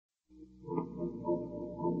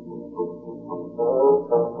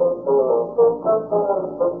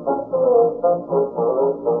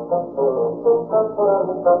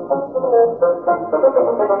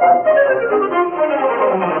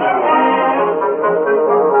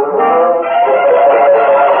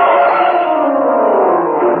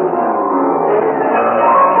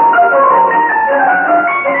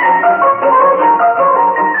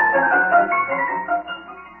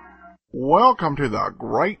Welcome to the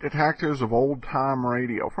Great Detectives of Old Time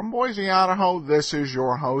Radio. From Boise, Idaho, this is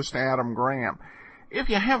your host, Adam Graham. If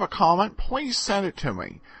you have a comment, please send it to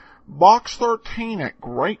me. Box 13 at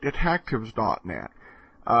greatdetectives.net.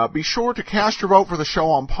 Be sure to cast your vote for the show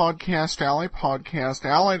on Podcast Alley,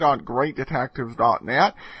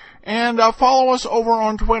 podcastalley.greatdetectives.net, and follow us over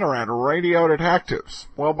on Twitter at Radio Detectives.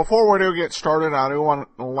 Well, before we do get started, I do want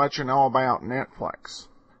to let you know about Netflix.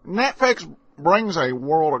 Netflix brings a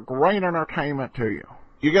world of great entertainment to you.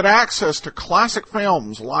 You get access to classic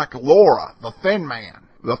films like Laura, The Thin Man,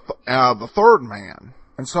 The Third Man,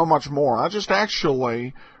 and so much more. I just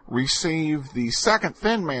actually received the second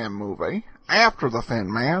Thin Man movie after The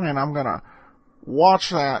Thin Man, and I'm going to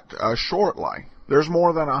watch that shortly. There's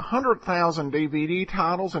more than 100,000 DVD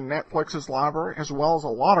titles in Netflix's library, as well as a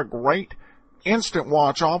lot of great instant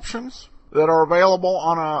watch options that are available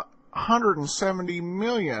on 170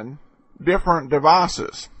 million different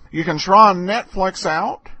devices. You can try Netflix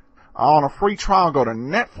out on a free trial. Go to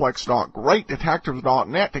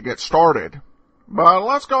netflix.greatdetectives.net to get started. But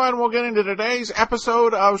let's go ahead and we'll get into today's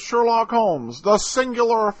episode of Sherlock Holmes, The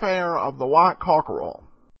Singular Affair of the White Cockerel.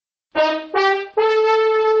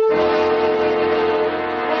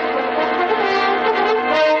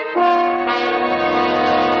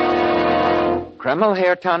 Kreml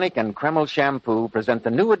Hair Tonic and Kreml Shampoo present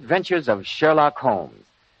the new adventures of Sherlock Holmes,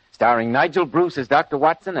 starring Nigel Bruce as Dr.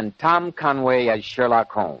 Watson and Tom Conway as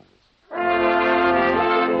Sherlock Holmes.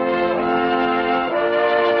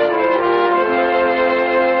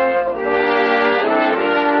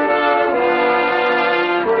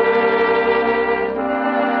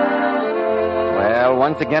 Well,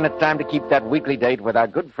 once again, it's time to keep that weekly date with our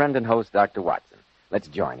good friend and host, Dr. Watson. Let's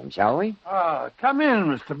join him, shall we? Come in,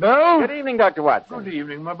 Mr. Bell. Good evening, Dr. Watson. Good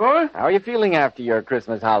evening, my boy. How are you feeling after your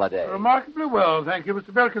Christmas holiday? Remarkably well, thank you,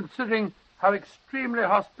 Mr. Bell, considering how extremely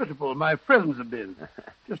hospitable my friends have been.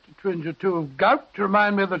 Just a twinge or two of gout to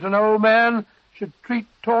remind me that an old man should treat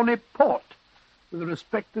tawny port with the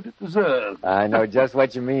respect that it deserves. I know just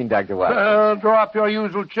what you mean, Dr. Watson. Draw up your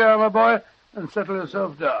usual chair, my boy, and settle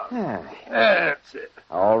yourself down. That's it.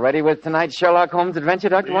 All ready with tonight's Sherlock Holmes adventure,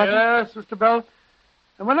 Dr. Watson? Yes, Mr. Bell.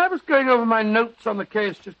 And when I was going over my notes on the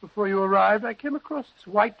case just before you arrived, I came across this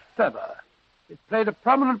white feather. It played a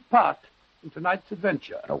prominent part in tonight's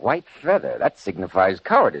adventure. A white feather? That signifies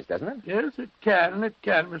cowardice, doesn't it? Yes, it can,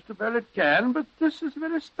 Mr. Bell, it can, but this is a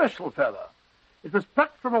very special feather. It was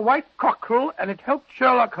plucked from a white cockerel, and it helped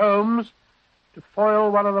Sherlock Holmes to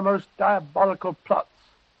foil one of the most diabolical plots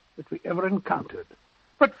that we ever encountered.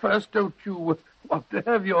 But first, don't you want to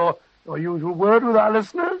have your usual word with our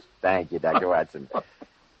listeners? Thank you, Dr. Watson.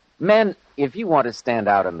 Men, if you want to stand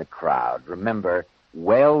out in the crowd, remember,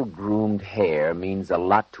 well-groomed hair means a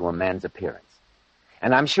lot to a man's appearance.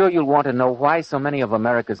 And I'm sure you'll want to know why so many of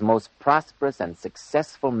America's most prosperous and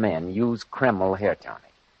successful men use Kreml Hair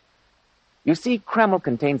Tonic. You see, Kreml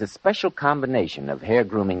contains a special combination of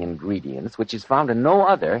hair-grooming ingredients which is found in no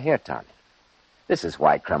other hair tonic. This is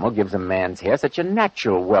why Kreml gives a man's hair such a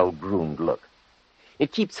natural, well-groomed look.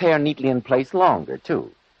 It keeps hair neatly in place longer,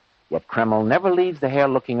 too. Yet Kreml never leaves the hair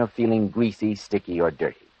looking or feeling greasy, sticky, or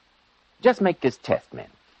dirty. Just make this test, men.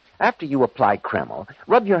 After you apply Kreml,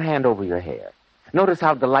 rub your hand over your hair. Notice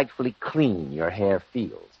how delightfully clean your hair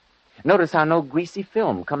feels. Notice how no greasy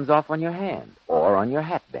film comes off on your hand or on your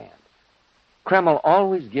hat band. Kreml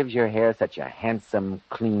always gives your hair such a handsome,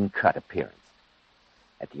 clean-cut appearance.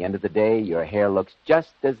 At the end of the day, your hair looks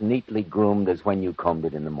just as neatly groomed as when you combed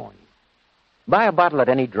it in the morning. Buy a bottle at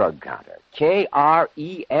any drug counter.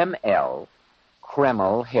 Kreml,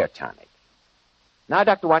 Kreml Hair Tonic. Now,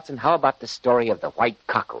 Dr. Watson, how about the story of the White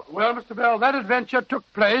Cockerel? Well, Mr. Bell, that adventure took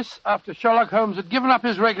place after Sherlock Holmes had given up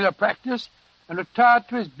his regular practice and retired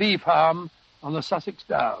to his bee farm on the Sussex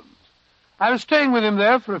Downs. I was staying with him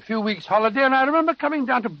there for a few weeks' holiday, and I remember coming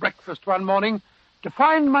down to breakfast one morning to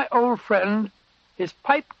find my old friend, his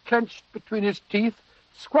pipe clenched between his teeth,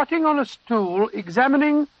 squatting on a stool,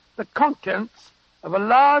 examining the contents of a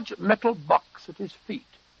large metal box at his feet.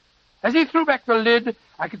 As he threw back the lid,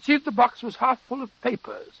 I could see that the box was half full of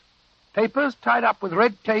papers. Papers tied up with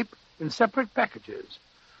red tape in separate packages.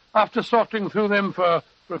 After sorting through them for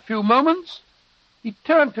a few moments, he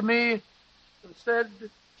turned to me and said,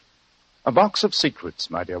 A box of secrets,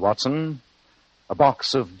 my dear Watson. A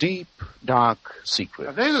box of deep, dark secrets.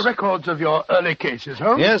 Are they the records of your early cases,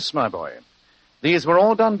 Holmes? Yes, my boy. These were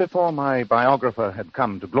all done before my biographer had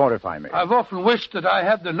come to glorify me. I've often wished that I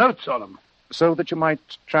had the notes on them. So that you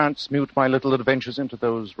might transmute my little adventures into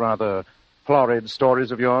those rather florid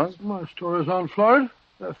stories of yours? My stories aren't florid.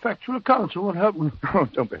 They're factual accounts of what happened. Oh,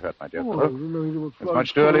 don't be hurt, my dear Oh, fellow. It's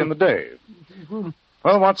much too early in the day.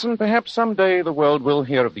 Well, Watson, perhaps someday the world will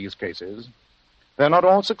hear of these cases. They're not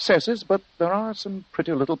all successes, but there are some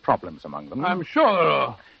pretty little problems among them. I'm sure there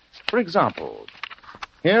are. For example,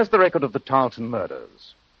 here's the record of the Tarleton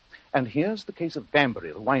murders. And here's the case of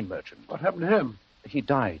Banbury, the wine merchant. What happened to him? He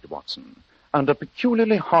died, Watson, under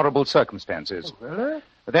peculiarly horrible circumstances. Oh, really?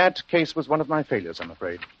 That case was one of my failures, I'm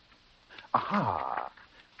afraid. Aha!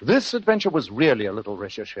 This adventure was really a little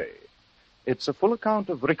recherché. It's a full account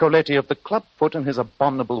of Ricoletti of the clubfoot and his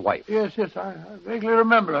abominable wife. Yes, I vaguely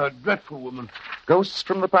remember her dreadful woman. Ghosts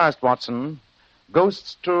from the past, Watson.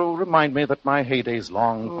 Ghosts to remind me that my heyday's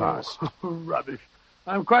long past. Rubbish.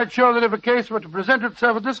 I'm quite sure that if a case were to present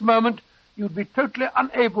itself at this moment, you'd be totally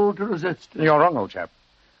unable to resist it. You're wrong, old chap.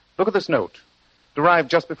 Look at this note. It arrived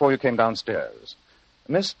just before you came downstairs.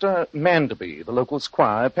 Mr. Manderby, the local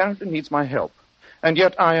squire, apparently needs my help. And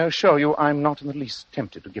yet I assure you I'm not in the least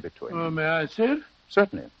tempted to give it to him. May I see it?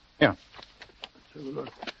 Certainly. Yeah. Let's have a look.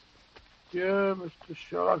 Dear Mr.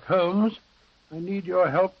 Sherlock Holmes, I need your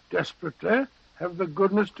help desperately. Have the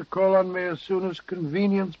goodness to call on me as soon as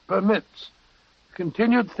convenience permits.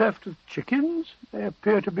 Continued theft of chickens may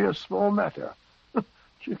appear to be a small matter.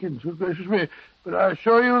 Chickens, good gracious me. But I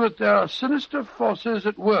assure you that there are sinister forces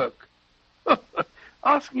at work.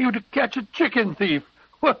 Asking you to catch a chicken thief.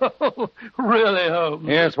 Well, really, Holmes?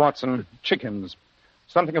 Yes, Watson. Chickens.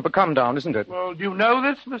 Something of a come-down, isn't it? Well, do you know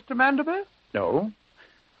this, Mr. Manderby? No.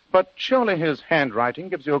 But surely his handwriting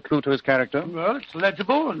gives you a clue to his character? Well, it's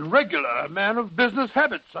legible and regular. A man of business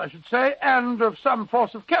habits, I should say, and of some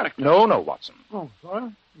force of character. No, Watson. Oh,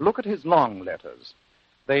 sorry? Look at his long letters.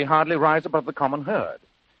 They hardly rise above the common herd.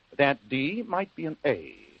 That D might be an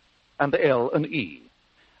A, and the L an E.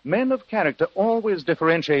 Men of character always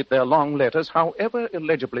differentiate their long letters, however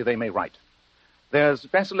illegibly they may write. There's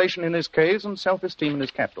vacillation in his K's and self-esteem in his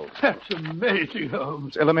capitals. That's amazing,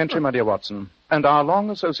 Holmes. It's elementary, my dear Watson, and our long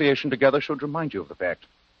association together should remind you of the fact.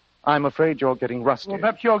 I'm afraid you're getting rusty. Well,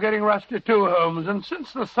 perhaps you're getting rusty too, Holmes, and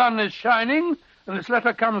since the sun is shining, and this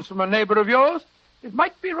letter comes from a neighbor of yours, it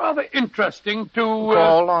might be rather interesting to...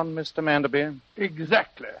 Call on Mr. Manderby.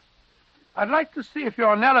 Exactly. I'd like to see if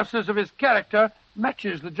your analysis of his character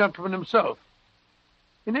matches the gentleman himself.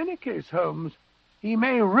 In any case, Holmes, he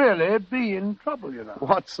may really be in trouble, you know.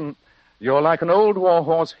 Watson, you're like an old war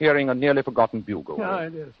horse hearing a nearly forgotten bugle. Yeah, I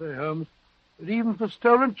dare say, Holmes. But even for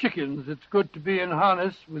stolen chickens, it's good to be in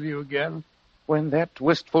harness with you again. When that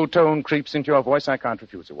wistful tone creeps into your voice, I can't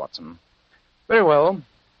refuse you, Watson. Very well.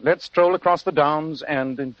 Let's stroll across the downs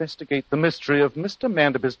and investigate the mystery of Mr.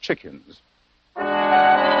 Manderby's chickens.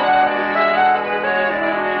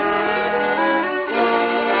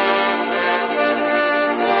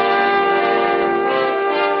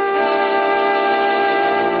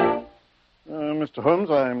 Mr. Holmes,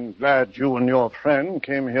 I'm glad you and your friend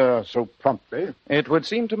came here so promptly. It would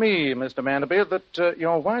seem to me, Mr. Manderby, that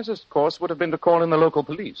your wisest course would have been to call in the local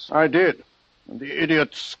police. I did. And the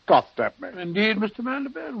idiot scoffed at me. Indeed, Mr.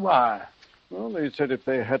 Manderby? Why? Well, they said if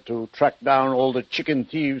they had to track down all the chicken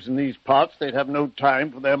thieves in these parts, they'd have no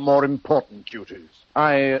time for their more important duties.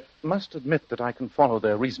 I must admit that I can follow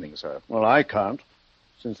their reasoning, sir. Well, I can't,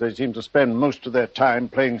 since they seem to spend most of their time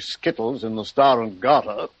playing skittles in the Star and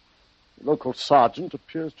Garter. The local sergeant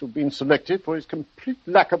appears to have been selected for his complete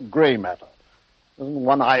lack of grey matter. Doesn't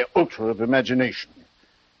one iota of imagination.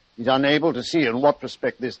 He's unable to see in what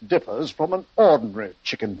respect this differs from an ordinary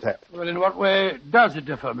chicken theft. Well, in what way does it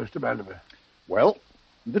differ, Mr. Manderby? Well,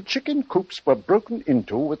 the chicken coops were broken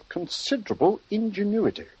into with considerable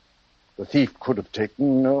ingenuity. The thief could have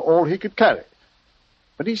taken all he could carry.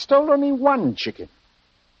 But he stole only one chicken,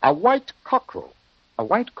 a white cockerel. A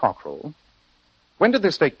white cockerel? When did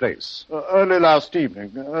this take place? Early last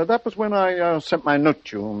evening. That was when I sent my note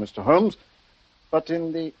to you, Mr. Holmes. But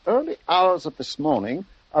in the early hours of this morning,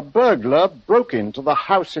 a burglar broke into the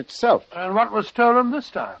house itself. And what was stolen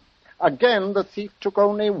this time? Again, the thief took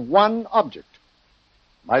only one object.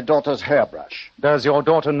 My daughter's hairbrush. Does your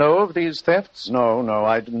daughter know of these thefts? No,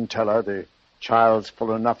 I didn't tell her. The child's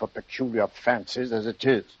full enough of peculiar fancies as it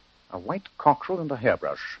is. A white cockerel and a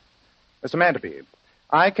hairbrush. Mr. Manderby,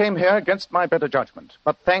 I came here against my better judgment,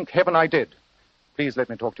 but thank heaven I did. Please let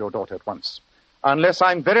me talk to your daughter at once. Unless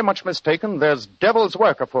I'm very much mistaken, there's devil's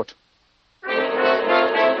work afoot.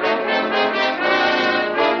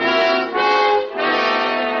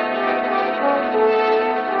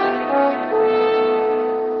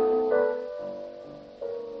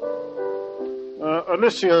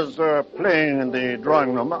 Alicia's playing in the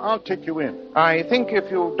drawing room. I'll take you in. I think, if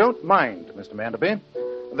you don't mind, Mr. Manderby,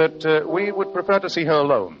 that we would prefer to see her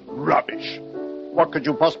alone. Rubbish. What could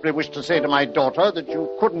you possibly wish to say to my daughter that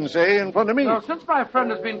you couldn't say in front of me? Well, since my friend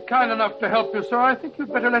has been kind enough to help you, sir, I think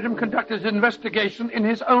you'd better let him conduct his investigation in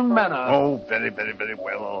his own manner. Oh, very, very, very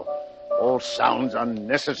well. All sounds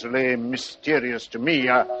unnecessarily mysterious to me.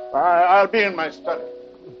 I'll be in my study.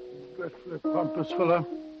 Dreadfully pompous fellow.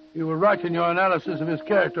 You were right in your analysis of his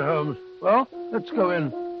character, Holmes. Well, let's go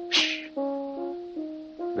in. Shh.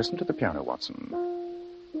 Listen to the piano, Watson.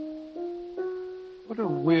 What a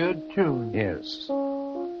weird tune. Yes.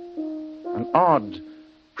 An odd,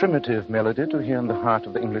 primitive melody to hear in the heart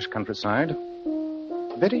of the English countryside.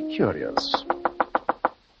 Very curious.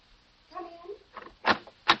 Come in.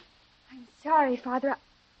 I'm sorry, Father.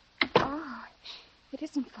 Oh, it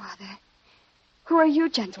isn't Father. Who are you,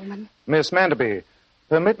 gentlemen? Miss Manderby,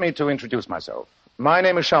 permit me to introduce myself. My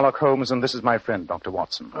name is Sherlock Holmes, and this is my friend, Dr.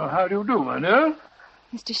 Watson. How do you do, my dear?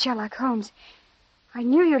 Mr. Sherlock Holmes. I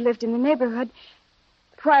knew you lived in the neighborhood.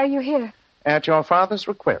 But why are you here? At your father's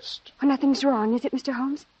request. Well, nothing's wrong, is it, Mr.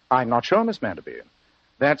 Holmes? I'm not sure, Miss Manderby.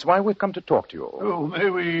 That's why we've come to talk to you. Oh, may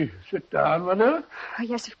we sit down, my dear? Oh,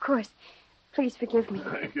 yes, of course. Please forgive me.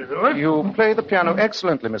 Thank you, sir. You play the piano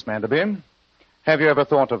excellently, Miss Manderby. Have you ever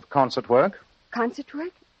thought of concert work? Concert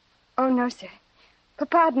work? Oh, no, sir.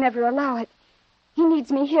 Papa'd never allow it. He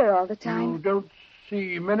needs me here all the time. You don't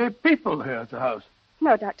see many people here at the house.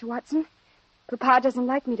 No, Dr. Watson. Papa doesn't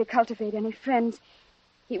like me to cultivate any friends.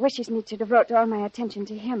 He wishes me to devote all my attention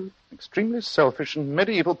to him. Extremely selfish and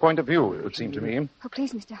medieval point of view, it would seem to me. Oh,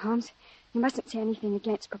 please, Mr. Holmes, you mustn't say anything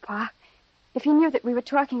against Papa. If he knew that we were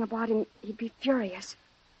talking about him, he'd be furious.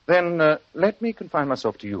 Then let me confine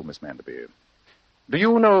myself to you, Miss Manderby. Do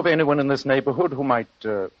you know of anyone in this neighborhood who might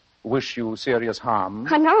wish you serious harm?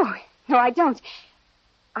 No, I don't.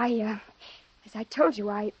 As I told you,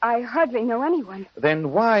 I hardly know anyone.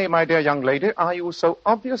 Then why, my dear young lady, are you so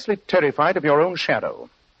obviously terrified of your own shadow?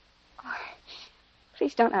 Oh,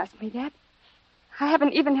 please don't ask me that. I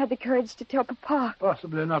haven't even had the courage to tell Papa.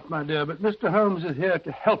 Possibly not, my dear, but Mr. Holmes is here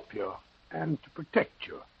to help you and to protect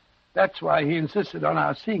you. That's why he insisted on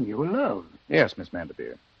our seeing you alone. Yes, Miss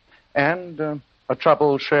Manderby. And a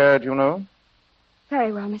trouble shared, you know?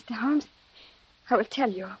 Very well, Mr. Holmes. I will tell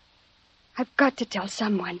you. I've got to tell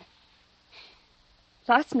someone.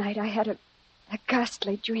 Last night I had a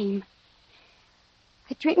ghastly dream.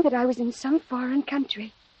 I dreamed that I was in some foreign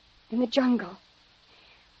country, in the jungle.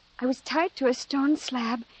 I was tied to a stone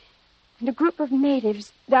slab, and a group of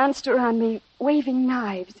natives danced around me, waving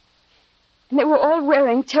knives. And they were all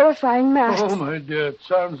wearing terrifying masks. Oh, my dear, it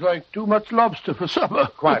sounds like too much lobster for supper.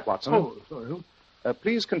 Quiet, Watson. Oh, sorry.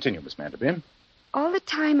 Please continue, Miss Manderby. All the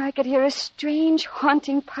time I could hear a strange,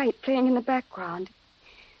 haunting pipe playing in the background.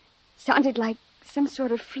 It sounded like some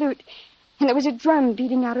sort of flute, and there was a drum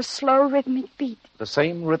beating out a slow, rhythmic beat. The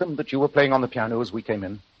same rhythm that you were playing on the piano as we came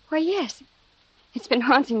in? Why, yes. It's been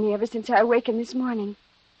haunting me ever since I awakened this morning.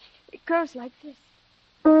 It goes like this.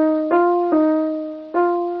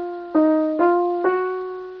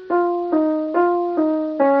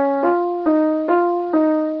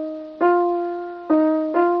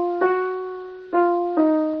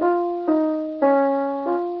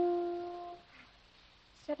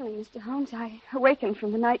 Suddenly, Mr. Holmes, I awakened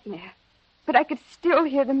from the nightmare, but I could still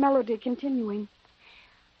hear the melody continuing.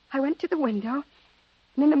 I went to the window,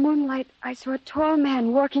 and in the moonlight, I saw a tall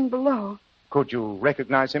man walking below. Could you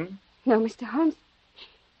recognize him? No, Mr. Holmes.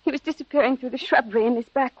 He was disappearing through the shrubbery, and his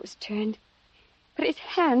back was turned. But his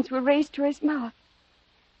hands were raised to his mouth.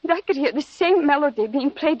 And I could hear the same melody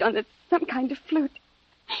being played on some kind of flute.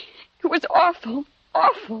 It was awful,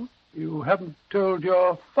 awful. You haven't told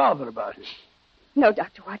your father about it? No,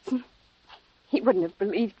 Dr. Watson. He wouldn't have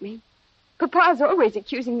believed me. Papa's always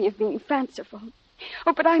accusing me of being fanciful.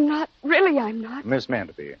 Oh, but I'm not. Really, I'm not. Miss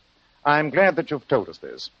Manderby, I'm glad that you've told us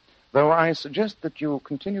this, though I suggest that you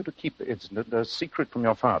continue to keep the incident a secret from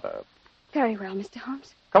your father. Very well, Mr.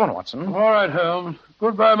 Holmes. Come on, Watson. All right, Holmes.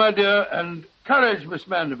 Goodbye, my dear, and courage, Miss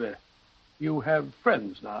Manderby. You have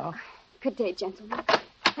friends now. Good day, gentlemen.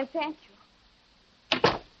 And thank you.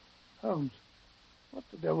 Holmes, what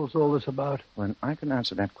the devil's all this about? When I can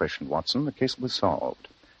answer that question, Watson, the case will be solved.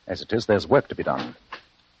 As it is, there's work to be done.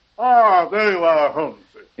 Ah, there you are, Holmes.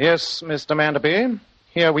 Yes, Mr. Manderby,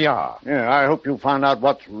 here we are. Yeah, I hope you found out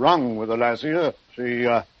what's wrong with the lassie. She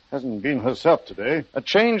hasn't been herself today. A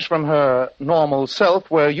change from her normal self,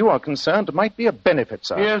 where you are concerned, might be a benefit,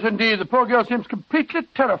 sir. Yes, indeed. The poor girl seems completely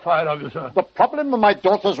terrified of you, sir. The problem of my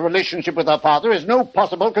daughter's relationship with her father is no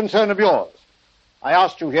possible concern of yours. I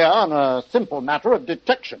asked you here on a simple matter of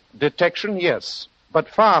detection. Detection, yes. but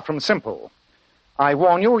far from simple. I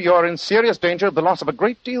warn you, you're in serious danger of the loss of a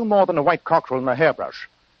great deal more than a white cockerel and a hairbrush.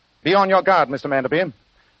 Be on your guard, Mr. Manderby.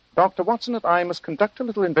 Dr. Watson and I must conduct a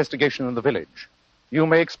little investigation in the village. You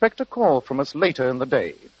may expect a call from us later in the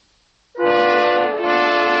day.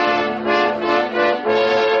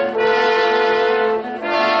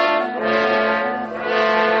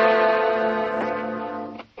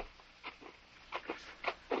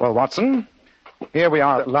 Well, Watson, here we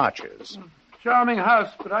are at Larches. Charming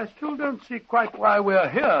house, but I still don't see quite why we're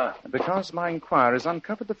here. Because my inquiries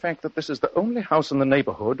uncovered the fact that this is the only house in the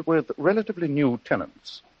neighborhood with relatively new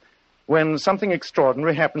tenants. When something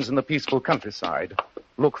extraordinary happens in the peaceful countryside,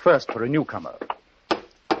 look first for a newcomer.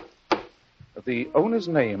 The owner's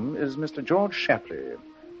name is Mr. George Shapley.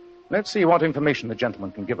 Let's see what information the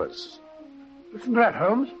gentleman can give us. Listen to that,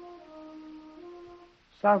 Holmes.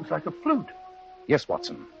 Sounds like a flute. Yes,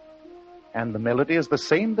 Watson. And the melody is the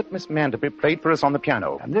same that Miss Manderby played for us on the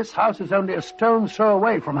piano. And this house is only a stone's throw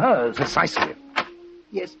away from hers. Precisely.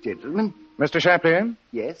 Yes, gentlemen. Mr. Shapley?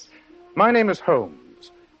 Yes? My name is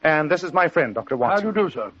Holmes, and this is my friend, Dr. Watson. How do you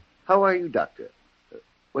do, sir? How are you, Doctor?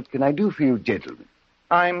 What can I do for you, gentlemen?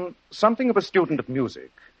 I'm something of a student of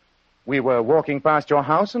music. We were walking past your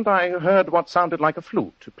house, and I heard what sounded like a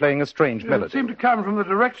flute playing a strange melody. It seemed to come from the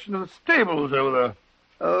direction of the stables over there.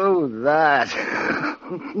 Oh, that.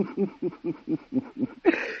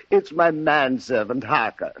 It's my manservant,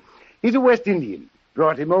 Harker. He's a West Indian.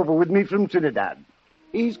 Brought him over with me from Trinidad.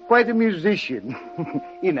 He's quite a musician.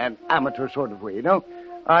 In an amateur sort of way, you know.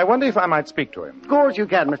 I wonder if I might speak to him. Of course you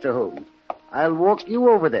can, Mr. Holmes. I'll walk you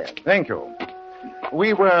over there. Thank you.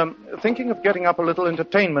 We were thinking of getting up a little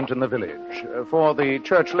entertainment in the village for the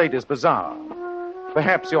church ladies' bazaar.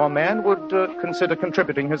 Perhaps your man would consider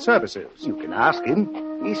contributing his services. You can ask him.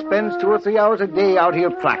 He spends 2 or 3 hours a day out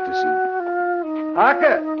here practicing.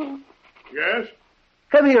 Harker! Yes?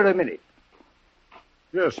 Come here a minute.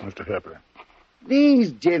 Yes, Mr. Hepper.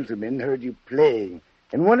 These gentlemen heard you playing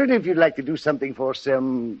and wondered if you'd like to do something for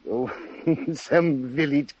some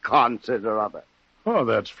village concert or other. Oh,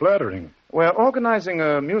 that's flattering. We're organizing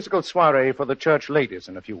a musical soiree for the church ladies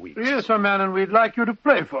in a few weeks. Yes, sir, man, and we'd like you to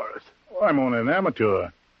play for us. Oh, I'm only an amateur,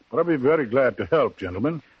 but I'll be very glad to help,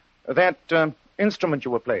 gentlemen. That instrument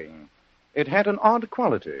you were playing, it had an odd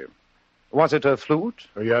quality. Was it a flute?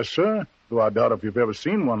 Yes, sir, though I doubt if you've ever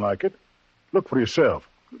seen one like it. Look for yourself.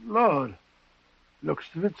 Good Lord. Looks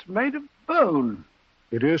as if it's made of bone.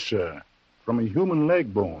 It is, sir, from a human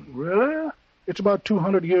leg bone. Really? It's about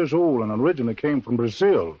 200 years old and originally came from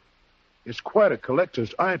Brazil. It's quite a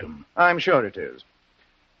collector's item. I'm sure it is.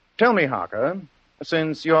 Tell me, Harker,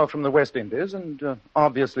 since you're from the West Indies and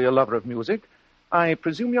obviously a lover of music, I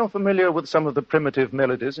presume you're familiar with some of the primitive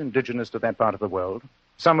melodies indigenous to that part of the world.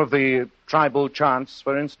 Some of the tribal chants,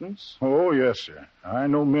 for instance. Oh, yes, sir. I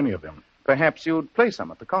know many of them. Perhaps you'd play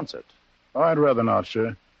some at the concert. I'd rather not,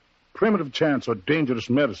 sir. Primitive chants are dangerous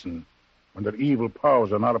medicine when their evil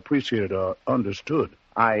powers are not appreciated or understood.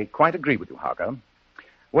 I quite agree with you, Harker.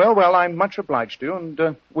 Well, I'm much obliged to you,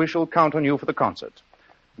 and we shall count on you for the concert.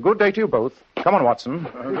 Good day to you both. Come on, Watson.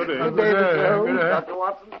 Good day. Good day, Mr. Holmes. Good day. Dr.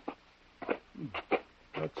 Watson.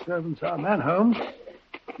 That servant's our man, Holmes.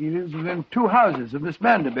 He lives within 2 houses of Miss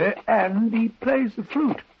Manderby, and he plays the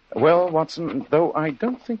flute. Well, Watson, though I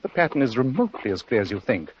don't think the pattern is remotely as clear as you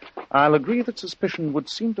think, I'll agree that suspicion would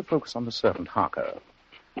seem to focus on the servant Harker.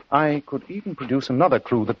 I could even produce another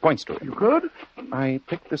clue that points to it. You could? I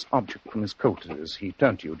picked this object from his coat as he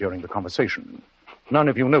turned to you during the conversation. None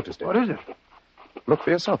of you noticed it. What is it? Look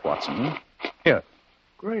for yourself, Watson. Here.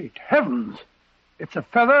 Great heavens. It's a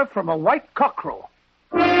feather from a white cockerel.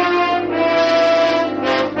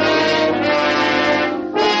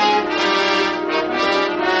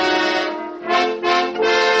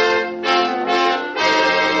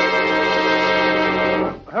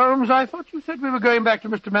 Holmes, I thought you said we were going back to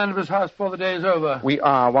Mr. Manderby's house before the day is over. We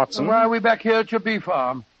are, Watson. Why are we back here at your bee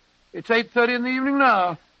farm? It's 8:30 in the evening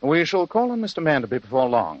now. We shall call on Mr. Manderby before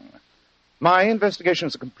long. My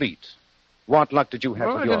investigations are complete. What luck did you have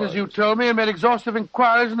Well, with I did yours? as you told me and made exhaustive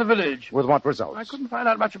inquiries in the village. With what results? I couldn't find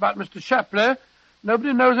out much about Mr. Shapley.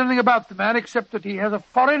 Nobody knows anything about the man except that he has a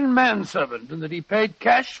foreign manservant and that he paid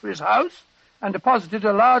cash for his house and deposited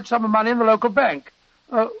a large sum of money in the local bank.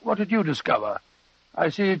 What did you discover? I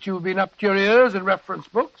see that you've been up to your ears in reference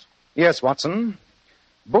books. Yes, Watson.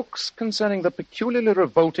 Books concerning the peculiarly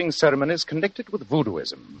revolting ceremonies connected with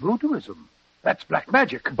voodooism. Voodooism? That's black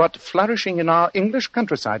magic. But flourishing in our English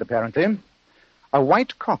countryside, apparently. A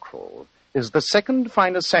white cockerel is the second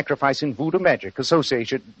finest sacrifice in voodoo magic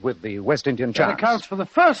associated with the West Indian That chants. accounts for the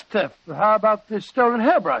first theft. But how about the stolen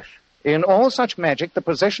hairbrush? In all such magic, the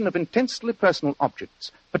possession of intensely personal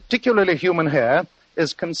objects, particularly human hair,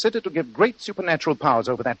 is considered to give great supernatural powers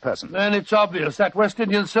over that person. Then it's obvious that West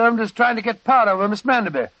Indian servant is trying to get power over Miss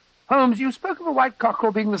Manderby. Holmes, you spoke of a white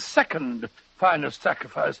cockerel being the second finest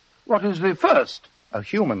sacrifice. What is the first? A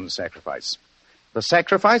human sacrifice. The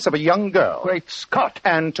sacrifice of a young girl. Great Scott.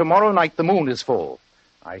 And tomorrow night the moon is full.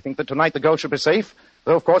 I think that tonight the girl should be safe,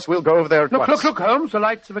 though, of course, we'll go over there at once. Look, Holmes, the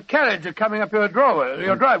lights of a carriage are coming up your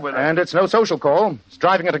driveway. And it's no social call. It's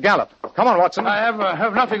driving at a gallop. Come on, Watson. I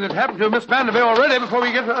have nothing that's happened to Miss Manderby already before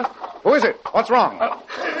we get to her. Who is it? What's wrong?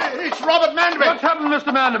 It's Robert Manderby. What's happened,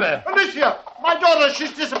 Mr. Manderby? Alicia, my daughter,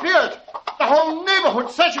 she's disappeared. The whole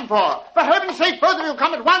neighborhood's searching for her. For heaven's sake, both of you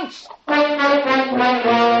come at once.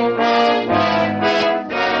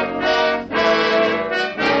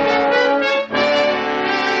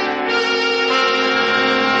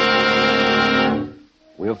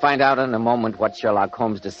 We'll find out in a moment what Sherlock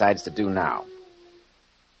Holmes decides to do now.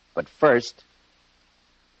 But first,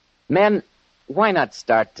 men, why not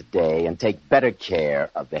start today and take better care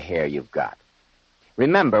of the hair you've got?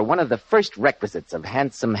 Remember, one of the first requisites of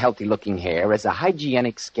handsome, healthy-looking hair is a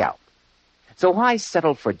hygienic scalp. So why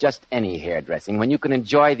settle for just any hairdressing when you can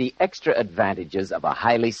enjoy the extra advantages of a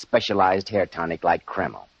highly specialized hair tonic like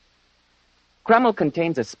Kreml? Kreml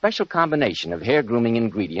contains a special combination of hair grooming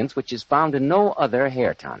ingredients which is found in no other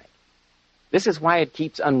hair tonic. This is why it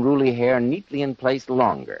keeps unruly hair neatly in place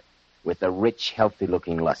longer, with a rich,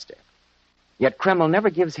 healthy-looking luster. Yet Kreml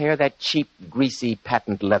never gives hair that cheap, greasy,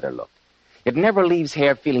 patent leather look. It never leaves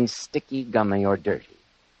hair feeling sticky, gummy, or dirty.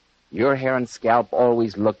 Your hair and scalp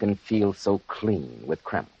always look and feel so clean with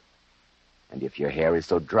Kreml. And if your hair is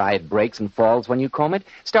so dry it breaks and falls when you comb it,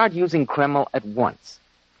 start using Kreml at once.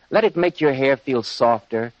 Let it make your hair feel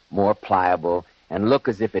softer, more pliable, and look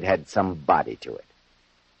as if it had some body to it.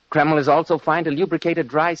 Kreml is also fine to lubricate a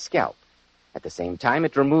dry scalp. At the same time,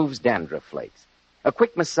 it removes dandruff flakes. A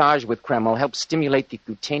quick massage with Kreml helps stimulate the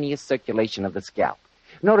cutaneous circulation of the scalp.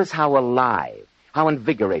 Notice how alive, how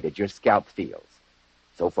invigorated your scalp feels.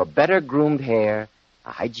 So for better groomed hair,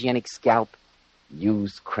 a hygienic scalp,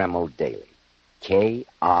 use Kreml daily.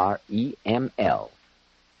 K-R-E-M-L.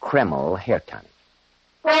 Kreml Hair Tonic.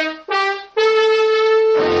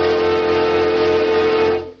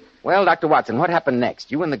 Well, Dr. Watson, what happened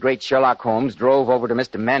next? You and the great Sherlock Holmes drove over to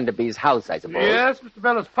Mr. Manderby's house, I suppose. Yes, Mr.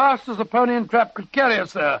 Bell, as fast as the pony and trap could carry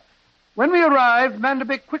us there. When we arrived,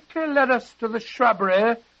 Manderby quickly led us to the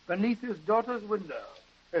shrubbery beneath his daughter's window.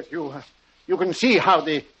 Yes, you can see how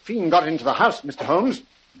the fiend got into the house, Mr. Holmes.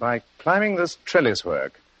 By climbing this trellis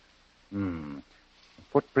work.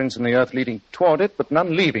 Footprints in the earth leading toward it, but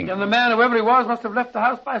none leaving. And the man, whoever he was, must have left the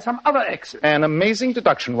house by some other exit. An amazing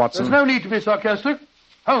deduction, Watson. There's no need to be sarcastic.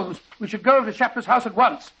 Holmes, we should go over to Shapley's house at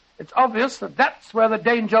once. It's obvious that that's where the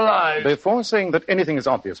danger lies. Before saying that anything is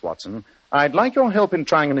obvious, Watson, I'd like your help in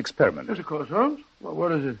trying an experiment. Yes, of course, Holmes. Well,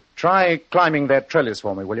 what is it? Try climbing that trellis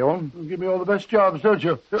for me, will you? You give me all the best jobs, don't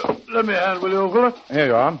you? Lend me a hand, will you, old fellow? Here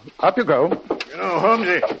you are. Up you go. You know, Holmes,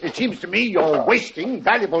 it seems to me you're wasting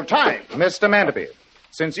valuable time. Mr. Manderby,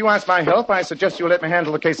 since you asked my help, I suggest you let me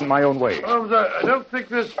handle the case in my own way. Holmes, I don't think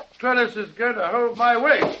this trellis is going to hold my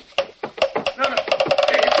weight. No.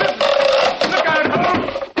 Look out,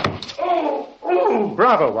 Holmes! Oh!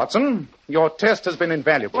 Bravo, Watson. Your test has been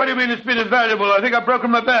invaluable. What do you mean it's been invaluable? I think I've broken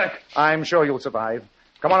my back. I'm sure you'll survive.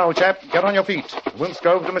 Come on, old chap. Get on your feet. We'll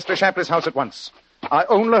go over to Mr. Shapley's house at once. I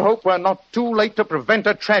only hope we're not too late to prevent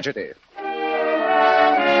a tragedy.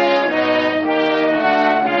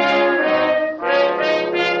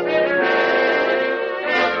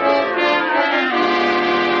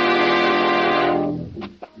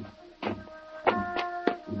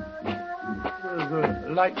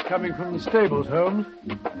 Light coming from the stables, Holmes.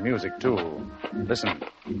 Music, too. Listen.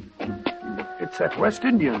 It's that West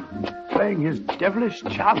Indian playing his devilish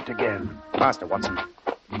chant again. Faster, Watson.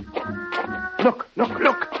 Look.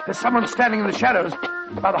 There's someone standing in the shadows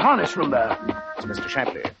by the harness room there. It's Mr.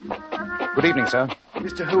 Shapley. Good evening, sir.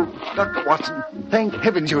 Mr. Holmes, Dr. Watson, thank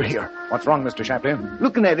heavens you're here. What's wrong, Mr. Shapley?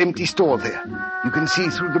 Look in that empty stall there. You can see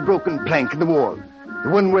through the broken plank in the wall. The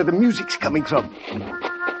one where the music's coming from.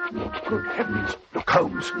 Good heavens. Look,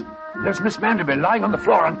 Holmes. There's Miss Manderby lying on the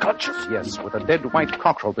floor unconscious. Yes, with a dead white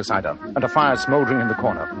cockerel beside her, and a fire smoldering in the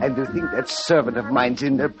corner. And to think that servant of mine's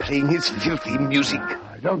in there playing his filthy music.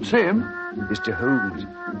 I don't see him. Mr. Holmes,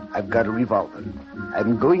 I've got a revolver.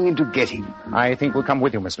 I'm going in to get him. I think we'll come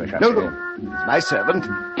with you, Mr. Shapley. No. He's my servant.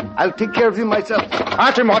 I'll take care of him myself.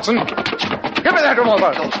 Arch him, Watson. Give me that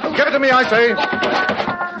revolver. Give it to me, I say.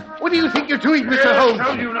 What do you think you're doing, Mr. Holmes? I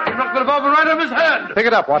told you, you knocked the revolver right off his hand. Pick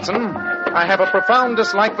it up, Watson. I have a profound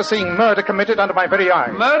dislike for seeing murder committed under my very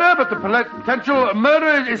eyes. Murder? But the potential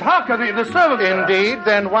murderer is Harker, the servant. Indeed?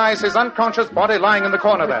 Then why is his unconscious body lying in the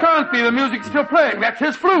corner there? It can't be. The music's still playing. That's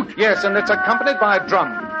his flute. Yes, and it's accompanied by a drum.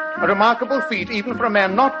 A remarkable feat, even for a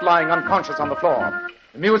man not lying unconscious on the floor.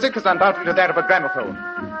 The music is undoubtedly that of a gramophone.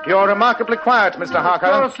 You're remarkably quiet, Mr. Harker.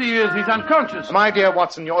 Of course he is. He's unconscious. My dear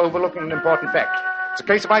Watson, you're overlooking an important fact. It's a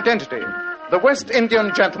case of identity. The West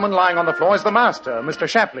Indian gentleman lying on the floor is the master, Mr.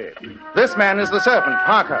 Shapley. This man is the servant,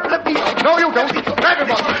 Harker. No, you don't. Grab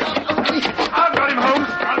him, I've got him,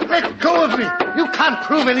 Holmes. Let go of me. You can't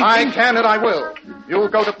prove anything. I can and I will. You'll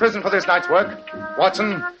go to prison for this night's work.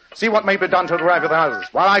 Watson, see what may be done to arrive at the houses,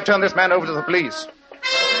 while I turn this man over to the police.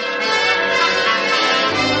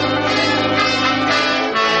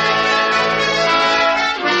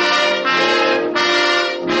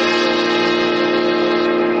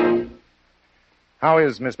 How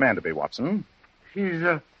is Miss Manderby, Watson? She's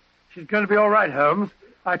going to be all right, Holmes.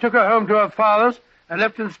 I took her home to her father's and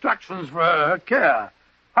left instructions for her care.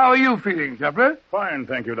 How are you feeling, Shapley? Fine,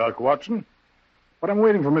 thank you, Dr. Watson. But I'm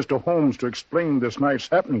waiting for Mr. Holmes to explain this night's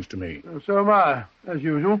happenings to me. So am I, as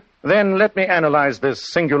usual. Then let me analyze this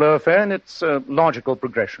singular affair in its logical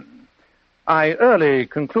progression. I early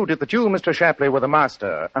concluded that you, Mr. Shapley, were the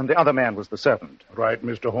master, and the other man was the servant. Right,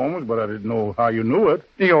 Mr. Holmes, but I didn't know how you knew it.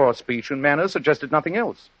 Your speech and manner suggested nothing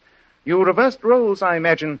else. You reversed roles, I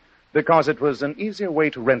imagine, because it was an easier way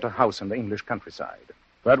to rent a house in the English countryside.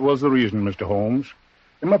 That was the reason, Mr. Holmes.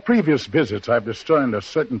 In my previous visits, I've discerned a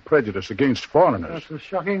certain prejudice against foreigners. That's a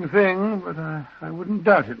shocking thing, but I wouldn't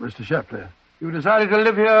doubt it, Mr. Shapley. You decided to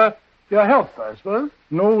live here for your health, I suppose?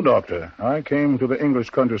 No, Doctor. I came to the English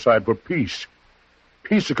countryside for peace.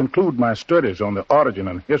 Peace to conclude my studies on the origin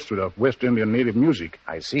and history of West Indian native music.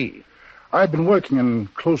 I see. I've been working in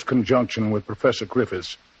close conjunction with Professor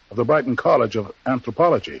Griffiths of the Brighton College of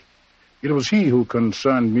Anthropology. It was he who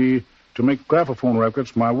concerned me to make graphophone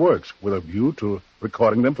records my works with a view to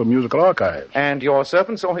recording them for musical archives. And your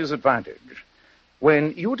servant saw his advantage.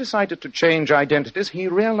 When you decided to change identities, he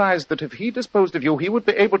realized that if he disposed of you, he would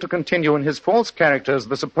be able to continue in his false character as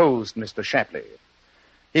the supposed Mr. Shapley.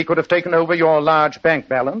 He could have taken over your large bank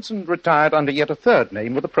balance and retired under yet a third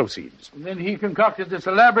name with the proceeds. And then he concocted this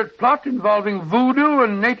elaborate plot involving voodoo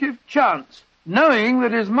and native chants, knowing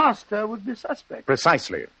that his master would be suspect.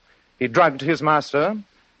 Precisely. He drugged his master,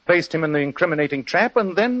 placed him in the incriminating trap,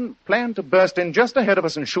 and then planned to burst in just ahead of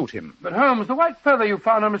us and shoot him. But, Holmes, the white feather you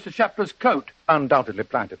found on Mr. Shapley's coat. Undoubtedly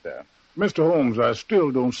planted there. Mr. Holmes, I still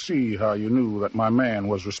don't see how you knew that my man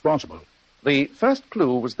was responsible. The first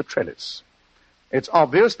clue was the trellis. It's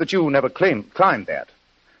obvious that you never climbed that.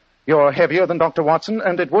 You're heavier than Dr. Watson,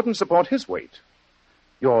 and it wouldn't support his weight.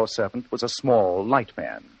 Your servant was a small, light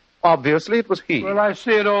man. Obviously, it was he. Well, I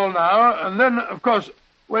see it all now. And then, of course,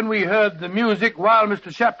 when we heard the music while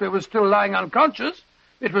Mr. Shapley was still lying unconscious,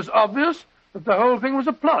 it was obvious that the whole thing was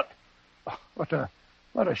a plot. Oh, what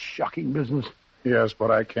a shocking business. Yes,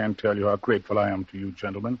 but I can't tell you how grateful I am to you,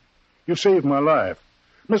 gentlemen. You saved my life.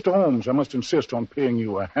 Mr. Holmes, I must insist on paying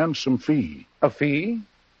you a handsome fee. A fee?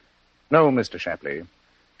 No, Mr. Shapley.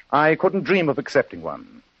 I couldn't dream of accepting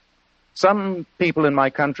one. Some people in my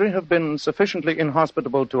country have been sufficiently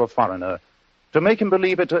inhospitable to a foreigner to make him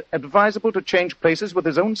believe it advisable to change places with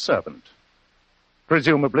his own servant.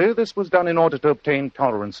 Presumably, this was done in order to obtain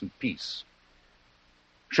tolerance and peace.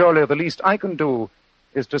 Surely the least I can do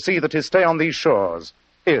is to see that his stay on these shores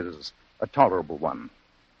is a tolerable one.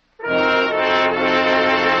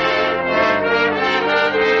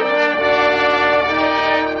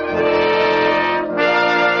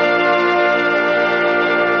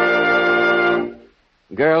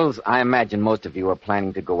 Girls, I imagine most of you are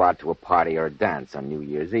planning to go out to a party or a dance on New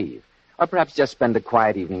Year's Eve, or perhaps just spend a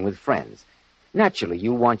quiet evening with friends. Naturally,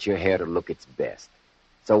 you want your hair to look its best.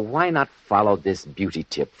 So why not follow this beauty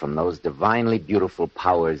tip from those divinely beautiful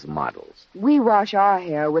Powers models? We wash our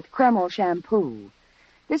hair with Cockerel shampoo.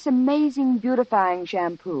 This amazing beautifying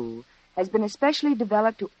shampoo has been especially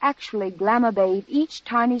developed to actually glamour bathe each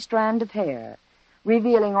tiny strand of hair,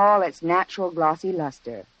 revealing all its natural glossy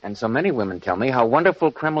luster. And so many women tell me how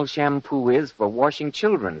wonderful Cockerel shampoo is for washing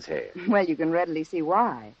children's hair. Well, you can readily see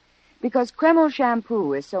why. Because Cockerel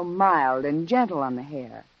shampoo is so mild and gentle on the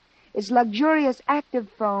hair. Its luxurious active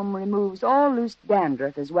foam removes all loose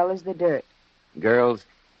dandruff as well as the dirt. Girls,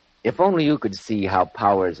 if only you could see how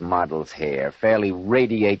Powers model's hair fairly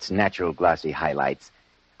radiates natural glossy highlights,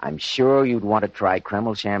 I'm sure you'd want to try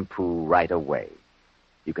Cockerel shampoo right away.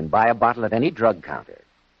 You can buy a bottle at any drug counter.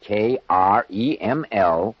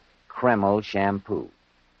 Kreml, Cockerel shampoo.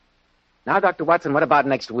 Now, Dr. Watson, what about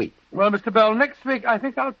next week? Well, Mr. Bell, next week I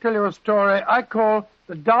think I'll tell you a story I call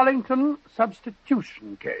the Darlington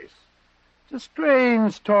Substitution Case. It's a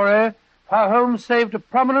strange story of how Holmes saved a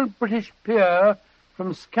prominent British peer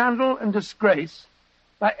from scandal and disgrace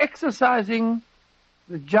by exercising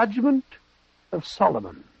the judgment of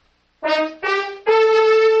Solomon.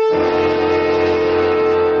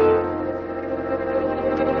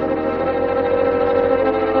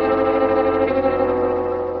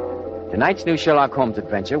 Tonight's new Sherlock Holmes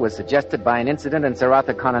adventure was suggested by an incident in Sir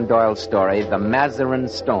Arthur Conan Doyle's story, The Mazarin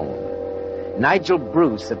Stone. Nigel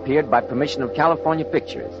Bruce appeared by permission of California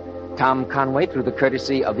Pictures. Tom Conway through the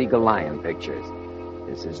courtesy of Eagle Lion Pictures.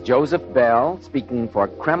 This is Joseph Bell speaking for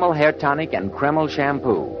Kreml Hair Tonic and Kreml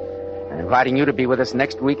Shampoo, and inviting you to be with us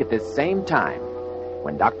next week at this same time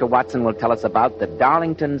when Dr. Watson will tell us about the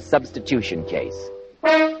Darlington Substitution Case.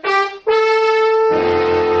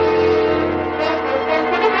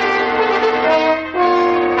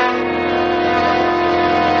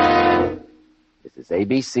 This is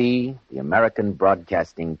ABC, the American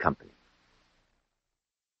Broadcasting Company.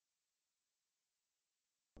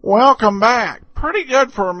 Welcome back. Pretty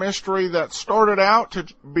good for a mystery that started out to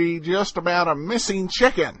be just about a missing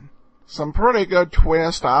chicken. Some pretty good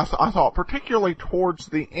twist, I thought, particularly towards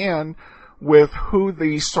the end with who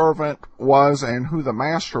the servant was and who the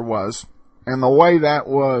master was, and the way that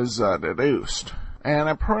was deduced. And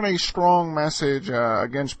a pretty strong message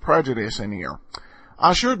against prejudice in here.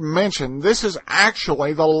 I should mention, this is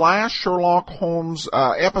actually the last Sherlock Holmes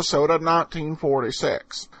episode of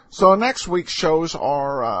 1946. So next week's shows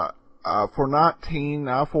are for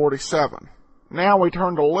 1947. Now we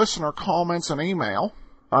turn to listener comments and email.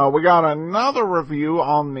 We got another review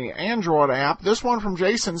on the Android app. This one from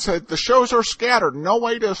Jason said, the shows are scattered. No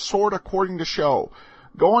way to sort according to show.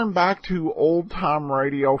 Going back to old-time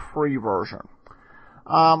radio free version.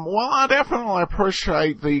 Well, I definitely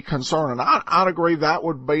appreciate the concern, and I'd agree that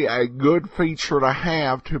would be a good feature to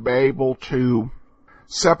have to be able to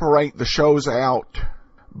separate the shows out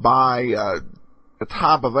by the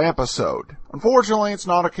type of episode. Unfortunately, it's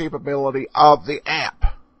not a capability of the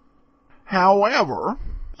app. However,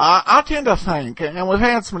 I tend to think, and we've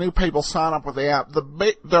had some new people sign up with the app,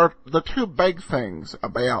 the two big things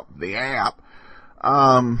about the app,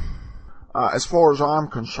 as far as I'm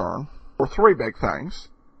concerned, or three big things,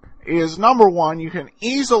 is number one, you can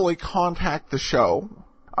easily contact the show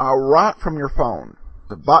right from your phone.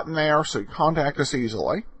 The button there, so you contact us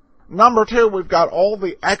easily. Number two, we've got all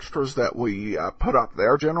the extras that we put up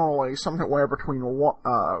there, generally somewhere between 1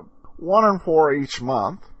 and 4 each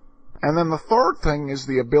month. And then the third thing is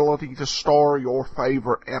the ability to star your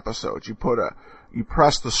favorite episodes. You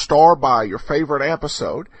press the star by your favorite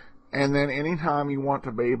episode, and then anytime you want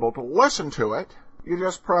to be able to listen to it, you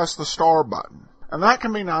just press the star button. And that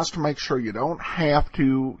can be nice to make sure you don't have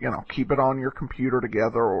to, keep it on your computer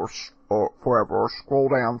together or forever or scroll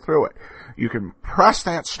down through it. You can press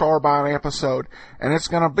that star by an episode, and it's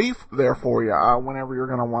going to be there for you whenever you're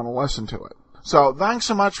going to want to listen to it. So thanks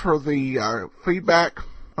so much for the feedback.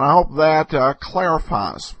 I hope that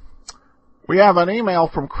clarifies. We have an email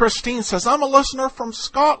from Christine. Says, I'm a listener from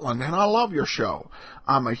Scotland, and I love your show.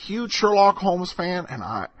 I'm a huge Sherlock Holmes fan, and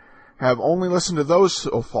I have only listened to those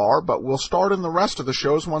so far, but we'll start in the rest of the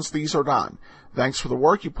shows once these are done. Thanks for the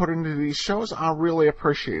work you put into these shows. I really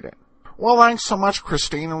appreciate it. Well, thanks so much,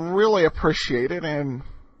 Christine. I really appreciate it, and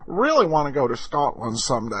really want to go to Scotland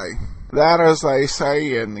someday. That, as they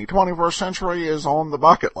say in the 21st century, is on the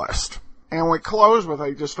bucket list. And we close with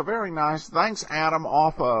just a very nice thanks, Adam,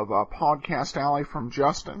 off of Podcast Alley from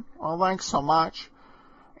Justin. Well, thanks so much.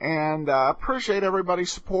 And appreciate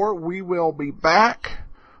everybody's support. We will be back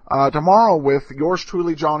tomorrow with yours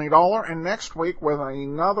truly, Johnny Dollar, and next week with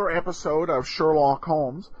another episode of Sherlock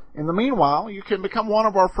Holmes. In the meanwhile, you can become one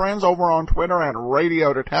of our friends over on Twitter at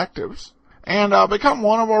Radio Detectives, and become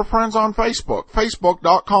one of our friends on Facebook,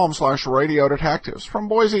 facebook.com/Radio Detectives. From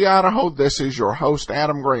Boise, Idaho, this is your host,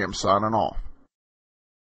 Adam Graham, signing off.